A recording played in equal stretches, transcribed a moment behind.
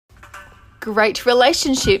Great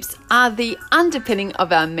relationships are the underpinning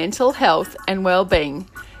of our mental health and well-being.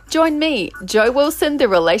 Join me, Jo Wilson, the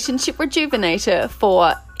Relationship Rejuvenator,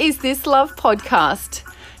 for Is This Love podcast,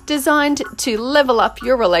 designed to level up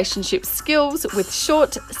your relationship skills with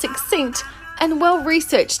short, succinct, and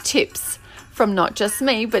well-researched tips from not just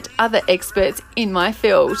me, but other experts in my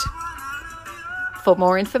field. For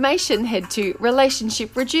more information, head to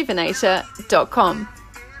relationshiprejuvenator.com.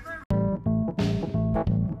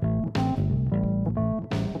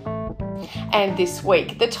 And this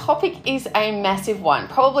week, the topic is a massive one,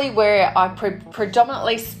 probably where I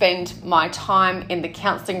predominantly spend my time in the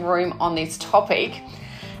counselling room on this topic.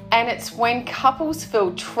 And it's when couples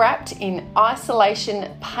feel trapped in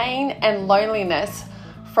isolation, pain, and loneliness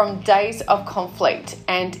from days of conflict,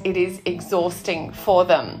 and it is exhausting for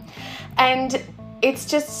them. And it's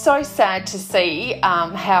just so sad to see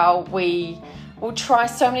how we'll try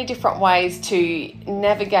so many different ways to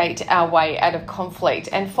navigate our way out of conflict,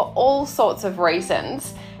 and for all sorts of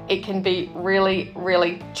reasons it can be really,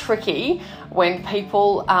 really tricky when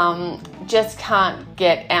people just can't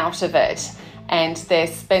get out of it, and they're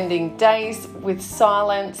spending days with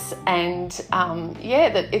silence, and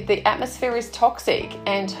the atmosphere is toxic,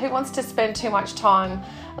 and who wants to spend too much time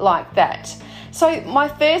like that? So I've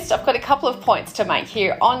got a couple of points to make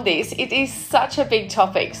here on this. It is such a big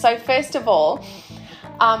topic. So first of all,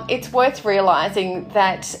 it's worth realising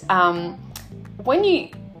that when you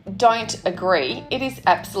don't agree, it is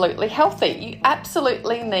absolutely healthy. You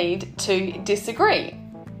absolutely need to disagree,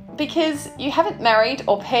 because you haven't married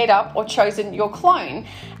or paired up or chosen your clone.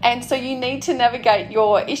 And so you need to navigate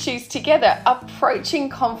your issues together, approaching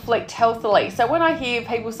conflict healthily. So when I hear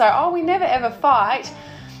people say, oh, we never ever fight,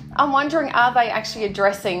 I'm wondering, are they actually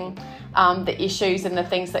addressing the issues and the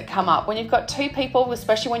things that come up? When you've got two people,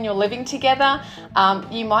 especially when you're living together,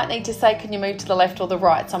 you might need to say, can you move to the left or the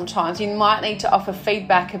right sometimes? You might need to offer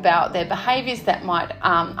feedback about their behaviours that might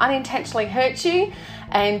unintentionally hurt you,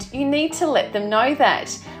 and you need to let them know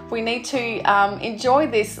that. We need to enjoy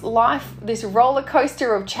this life, this roller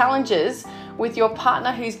coaster of challenges with your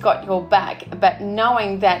partner who's got your back, but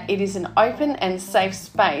knowing that it is an open and safe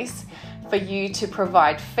space for you to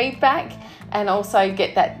provide feedback, and also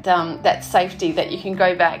get that safety that you can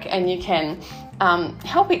go back and you can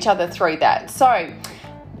help each other through that. So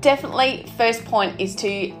definitely, first point is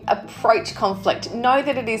to approach conflict. Know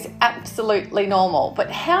that it is absolutely normal, but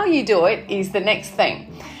how you do it is the next thing.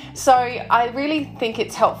 So I really think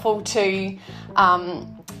it's helpful to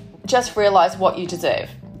just realise what you deserve.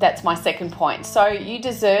 That's my second point. So you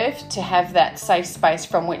deserve to have that safe space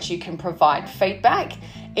from which you can provide feedback.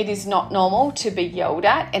 It is not normal to be yelled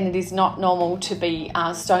at, and it is not normal to be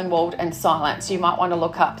stonewalled and silenced. You might want to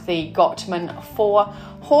look up the Gottman 4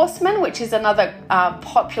 Horsemen, which is another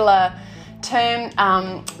popular term.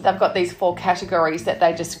 They've got these 4 categories that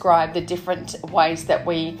they describe the different ways that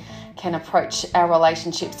we can approach our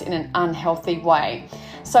relationships in an unhealthy way.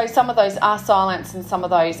 So some of those are silence, and some of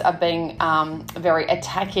those are being very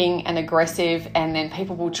attacking and aggressive, and then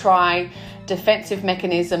people will try defensive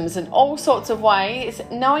mechanisms and all sorts of ways,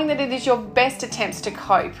 knowing that it is your best attempts to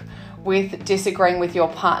cope with disagreeing with your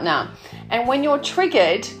partner. And when you're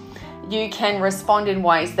triggered, you can respond in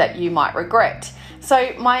ways that you might regret.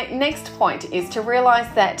 So my next point is to realise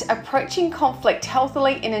that approaching conflict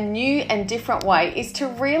healthily in a new and different way is to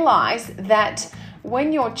realise that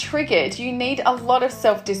when you're triggered, you need a lot of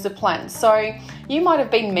self-discipline. So you might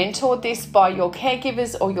have been mentored this by your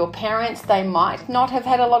caregivers or your parents. They might not have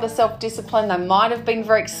had a lot of self-discipline. They might have been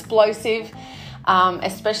very explosive,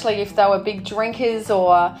 especially if they were big drinkers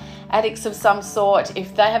or addicts of some sort.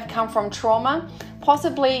 If they have come from trauma,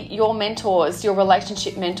 possibly your mentors, your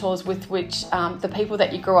relationship mentors with which the people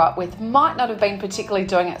that you grew up with might not have been particularly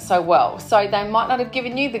doing it so well. So they might not have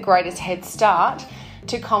given you the greatest head start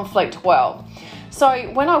to conflict well.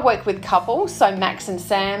 So when I work with couples, so Max and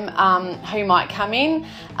Sam, who might come in,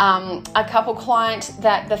 a couple client,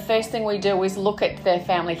 that the first thing we do is look at their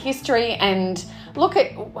family history and look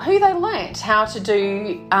at who they learnt how to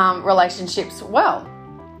do relationships well.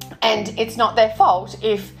 And it's not their fault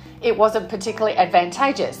if it wasn't particularly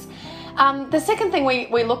advantageous. The second thing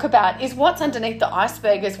we look about is what's underneath the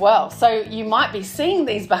iceberg as well. So you might be seeing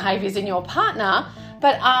these behaviours in your partner,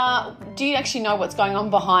 but do you actually know what's going on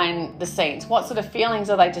behind the scenes? What sort of feelings?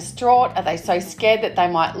 Are they distraught? Are they so scared that they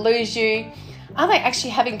might lose you? Are they actually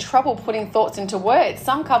having trouble putting thoughts into words?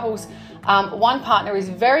 Some couples, one partner is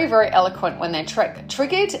very, very eloquent when they're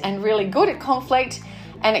triggered and really good at conflict,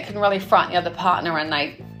 and it can really frighten the other partner, and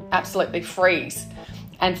they absolutely freeze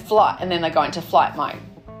and flight, and then they go into flight mode.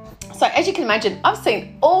 So as you can imagine, I've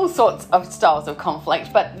seen all sorts of styles of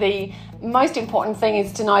conflict, but the most important thing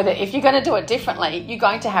is to know that if you're going to do it differently, you're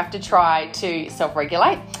going to have to try to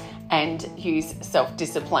self-regulate and use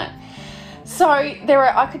self-discipline. So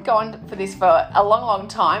I could go on for this for a long, long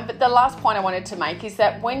time, but the last point I wanted to make is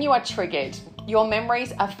that when you are triggered, your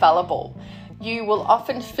memories are fallible. You will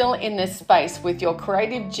often fill in this space with your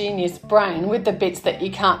creative genius brain with the bits that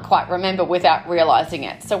you can't quite remember without realizing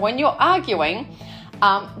it. So when you're arguing,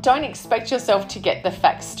 don't expect yourself to get the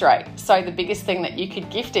facts straight. So the biggest thing that you could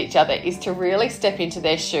gift each other is to really step into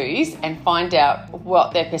their shoes and find out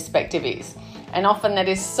what their perspective is. And often that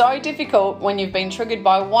is so difficult when you've been triggered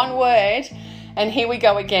by one word, and here we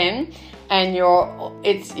go again, and you're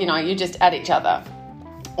just at each other,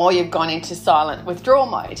 or you've gone into silent withdrawal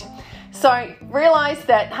mode. So realize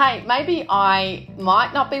that, hey, maybe I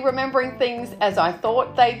might not be remembering things as I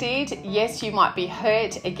thought they did. Yes, you might be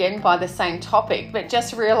hurt again by the same topic, but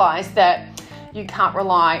just realize that you can't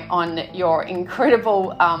rely on your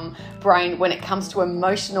incredible brain when it comes to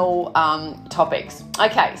emotional topics.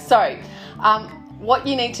 Okay, so what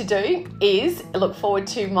you need to do is look forward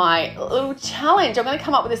to my little challenge. I'm going to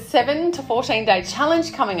come up with a 7 to 14 day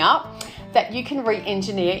challenge coming up that you can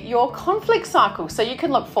re-engineer your conflict cycle. So you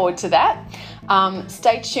can look forward to that.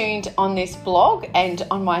 Stay tuned on this blog and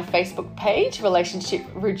on my Facebook page, Relationship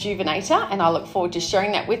Rejuvenator, and I look forward to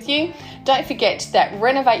sharing that with you. Don't forget that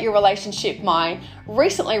Renovate Your Relationship, my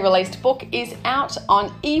recently released book, is out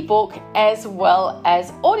on ebook as well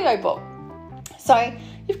as audiobook. So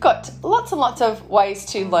you've got lots and lots of ways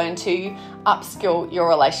to learn to upskill your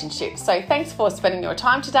relationship. So thanks for spending your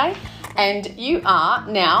time today, and you are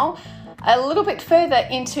now a little bit further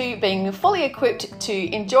into being fully equipped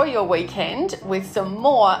to enjoy your weekend with some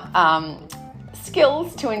more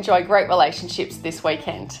skills to enjoy great relationships this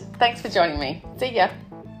weekend. Thanks for joining me. See ya.